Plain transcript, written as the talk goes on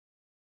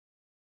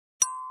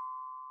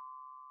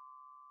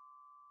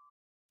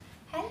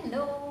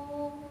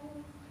Hello!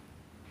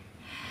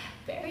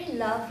 Very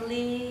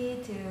lovely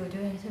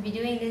to be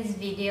doing this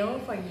video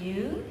for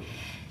you.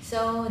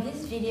 So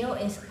this video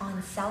is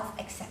on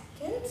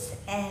self-acceptance,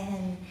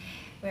 and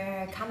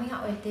we're coming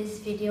up with this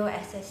video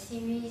as a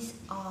series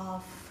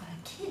of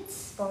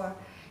for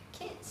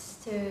kids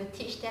to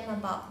teach them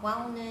about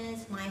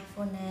wellness,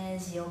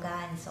 mindfulness,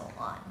 yoga, and so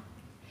on.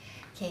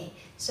 Okay,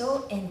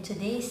 so in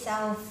today's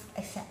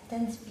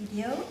self-acceptance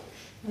video,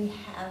 we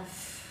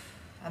have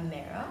a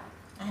mirror.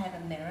 I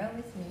have a mirror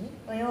with me.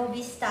 We will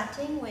be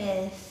starting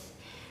with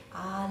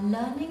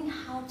learning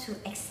how to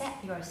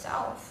accept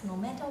yourself no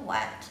matter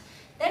what.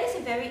 That is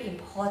a very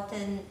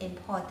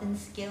important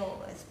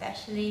skill,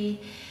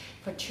 especially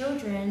for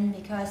children,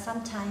 because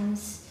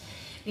sometimes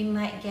we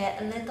might get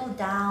a little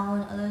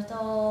down, a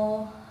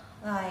little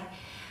like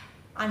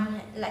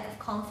lack of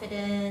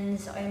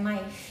confidence, or you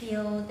might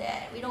feel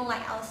that we don't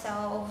like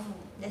ourselves,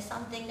 there's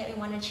something that we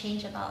want to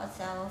change about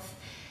ourselves.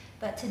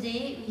 But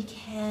today we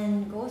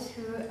can go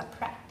through a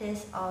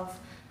practice of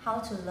how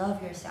to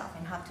love yourself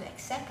and how to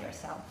accept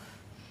yourself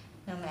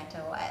no matter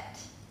what.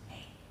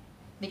 Okay.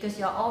 Because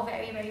you're all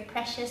very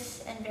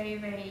precious and very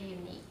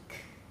unique.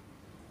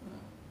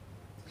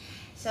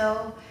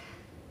 So,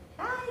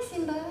 hi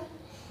Simba.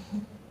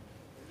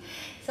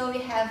 So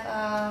we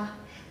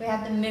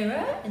have the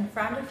mirror in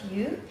front of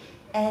you,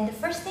 and the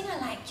first thing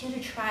I'd like you to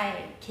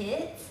try,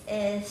 kids,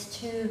 is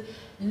to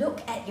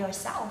look at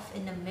yourself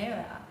in the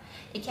mirror.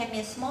 It can be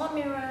a small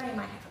mirror, you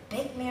might have a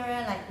big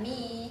mirror like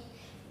me,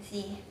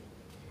 see?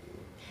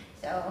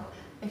 So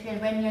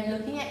when you're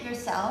looking at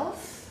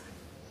yourself,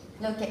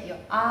 look at your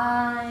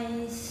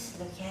eyes,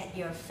 look at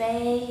your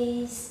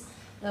face,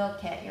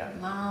 look at your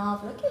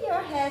mouth, look at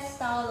your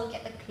hairstyle, look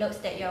at the clothes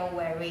that you're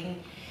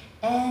wearing,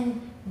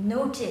 and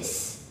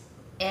notice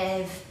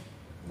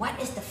what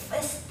is the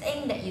first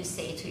thing that you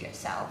say to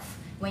yourself.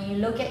 When you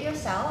look at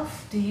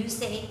yourself, do you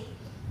say,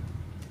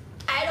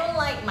 I don't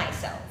like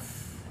myself,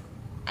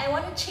 I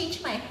want to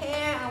change my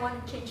hair, I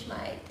want to change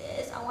my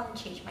this, I want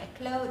to change my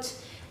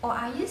clothes? Or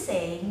are you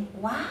saying,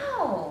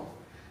 wow,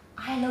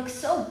 I look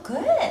so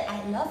good,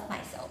 I love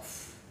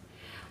myself.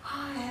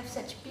 Oh, I have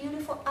such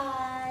beautiful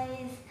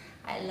eyes,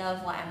 I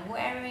love what I'm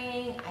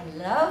wearing, I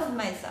love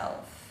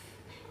myself.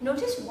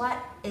 Notice what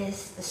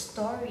is the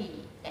story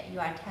that you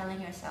are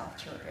telling yourself,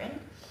 children,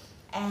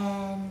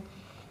 and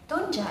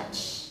don't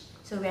judge.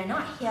 So we're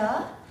not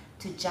here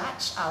to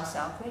judge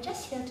ourselves, we're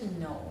just here to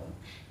know,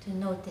 to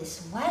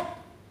notice what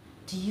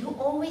do you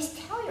always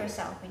tell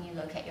yourself when you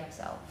look at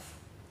yourself.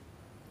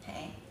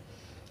 Okay?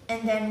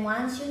 And then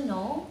once you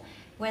know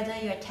whether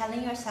you're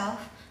telling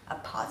yourself a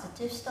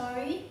positive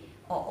story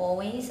or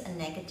always a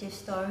negative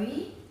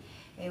story,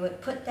 we would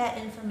put that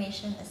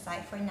information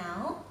aside for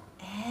now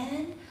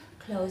and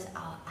close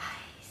our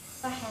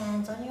eyes. Your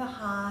hands on your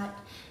heart,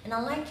 and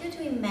I'd like you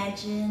to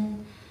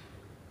imagine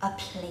a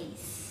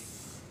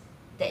place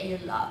that you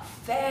love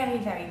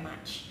very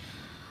much,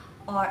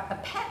 or a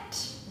pet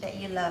that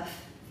you love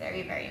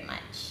very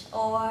much,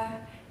 or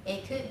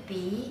it could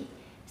be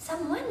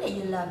someone that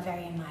you love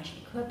very much.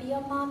 It could be your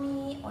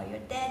mommy or your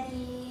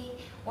daddy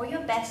or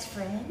your best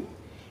friend,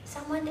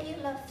 someone that you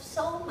love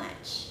so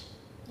much.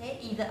 Okay?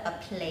 Either a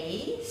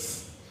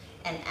place,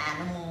 an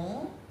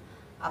animal,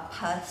 a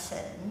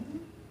person,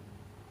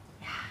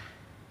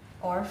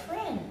 or a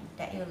friend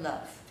that you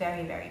love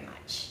very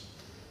much.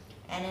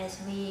 And as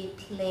you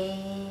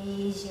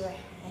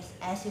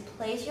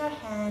place your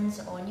hands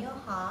on your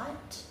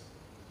heart,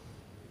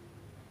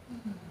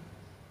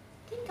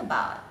 think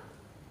about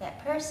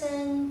that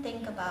person,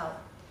 think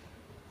about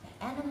that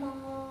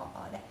animal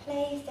or that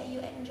place that you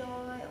enjoy,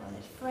 or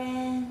that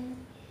friend,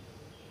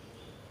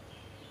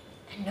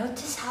 and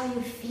notice how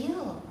you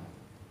feel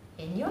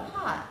in your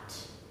heart.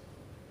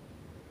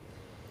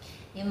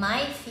 You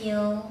might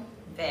feel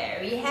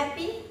very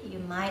happy, you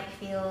might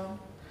feel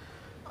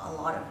a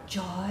lot of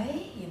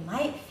joy, you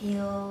might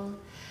feel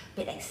a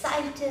bit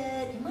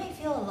excited, you might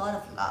feel a lot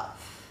of love.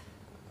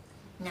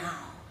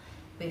 Now,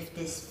 with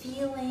this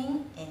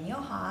feeling in your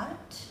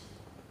heart,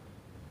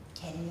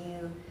 can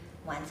you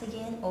once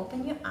again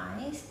open your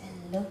eyes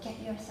and look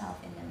at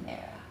yourself in the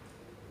mirror?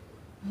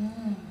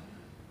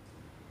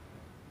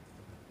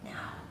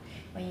 Now,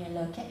 when you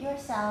look at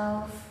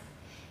yourself,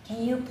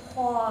 can you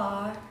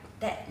pour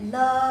that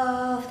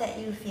love that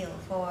you feel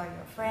for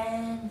your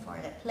friend, for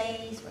the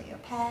place, for your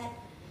pet,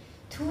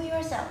 to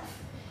yourself?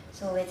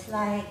 So it's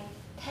like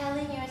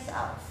telling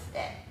yourself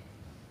that,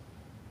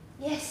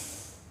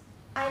 yes,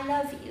 I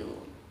love you,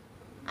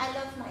 I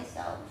love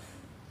myself,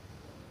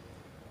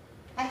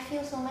 I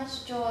feel so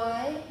much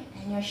joy,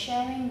 and you're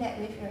sharing that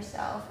with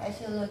yourself as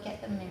you look at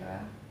the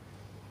mirror.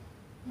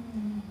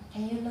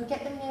 Can you look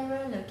at the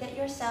mirror, look at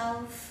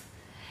yourself,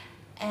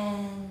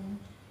 and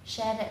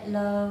share that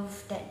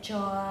love, that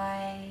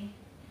joy,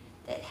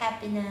 that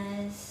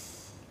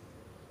happiness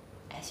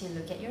as you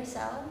look at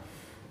yourself,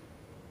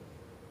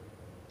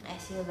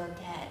 as you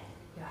look at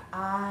your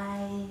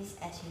eyes,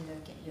 as you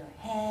look at your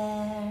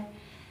hair,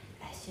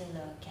 as you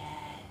look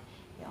at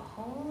your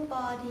whole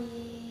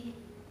body,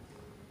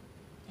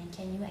 And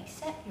can you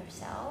accept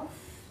yourself?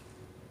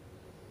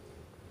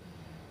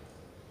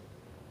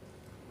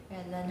 You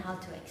learn how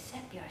to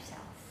accept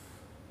yourself.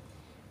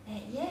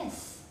 That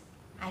yes,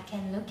 I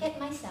can look at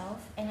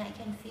myself and I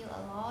can feel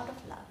a lot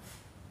of love.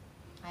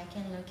 I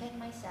can look at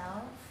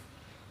myself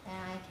and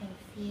I can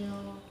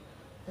feel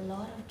a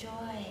lot of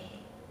joy.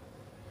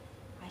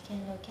 I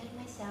can look at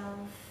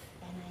myself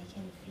and I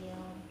can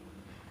feel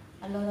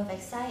a lot of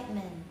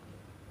excitement.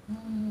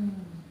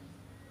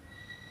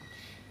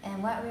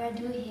 And what we're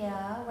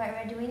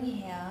doing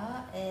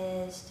here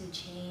is to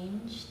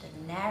change the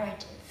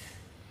narrative,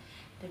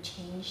 to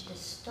change the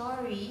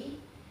story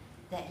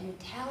that you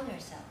tell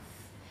yourself.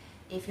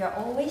 If you're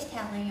always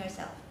telling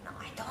yourself, no,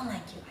 I don't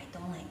like you, I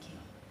don't like you.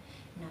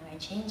 Now we're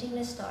changing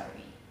the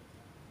story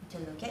to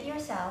look at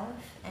yourself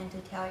and to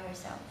tell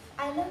yourself,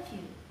 I love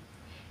you.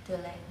 To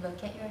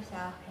look at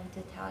yourself and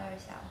to tell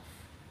yourself,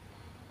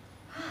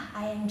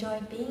 I enjoy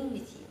being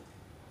with you.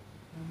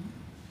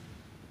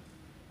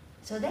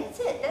 So that's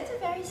it. That's a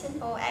very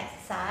simple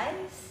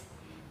exercise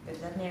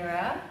with the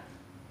mirror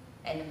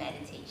and the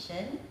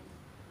meditation.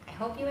 I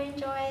hope you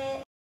enjoy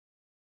it.